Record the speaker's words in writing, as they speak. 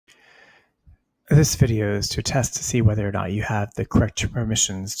This video is to test to see whether or not you have the correct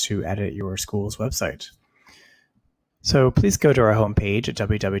permissions to edit your school's website. So please go to our homepage at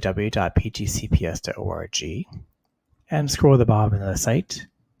www.pgcps.org and scroll to the bottom of the site.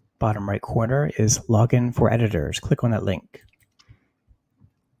 Bottom right corner is Login for Editors. Click on that link.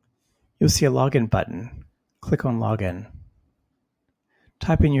 You'll see a login button. Click on Login.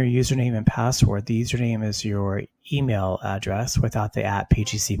 Type in your username and password. The username is your email address without the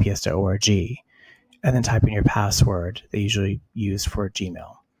 @pgcps.org. And then type in your password they usually use for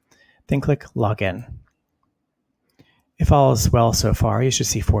Gmail. Then click Login. If all is well so far, you should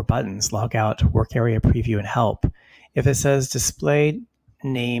see 4 buttons: Log Out, Work Area Preview, and Help. If it says Display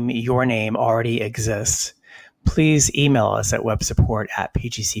Name, Your Name already exists, please email us at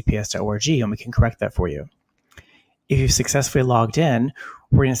websupport@pgcps.org and we can correct that for you. If you've successfully logged in,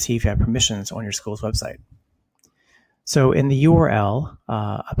 we're going to see if you have permissions on your school's website. So in the URL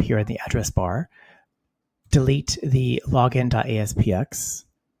up here in the address bar, delete the login.aspx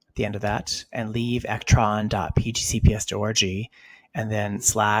at the end of that and leave ektron.pgcps.org and then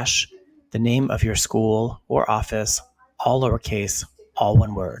 / the name of your school or office, all lowercase, all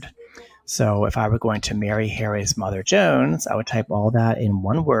one word. So if I were going to Mary Harry's Mother Jones, I would type all that in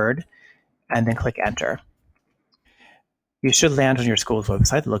one word and then click enter. You should land on your school's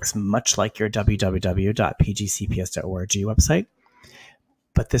website that looks much like your www.pgcps.org website,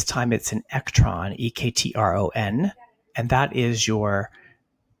 but this time it's in Ektron, E-K-T-R-O-N, and that is your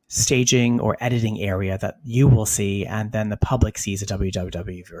staging or editing area that you will see, and then the public sees a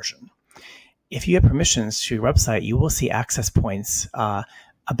www version. If you have permissions to your website, you will see access points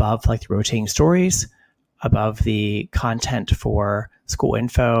above, like the rotating stories, above the content for school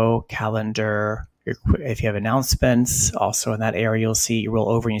info, calendar. If you have announcements, also in that area, you'll see, you roll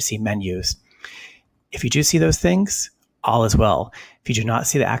over and you see menus. If you do see those things, all is well. If you do not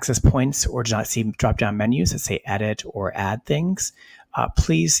see the access points or do not see drop-down menus that say edit or add things,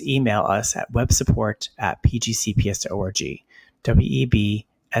 please email us at websupport@pgcps.org,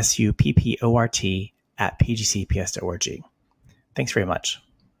 WEBSUPPORT@pgcps.org. Thanks very much.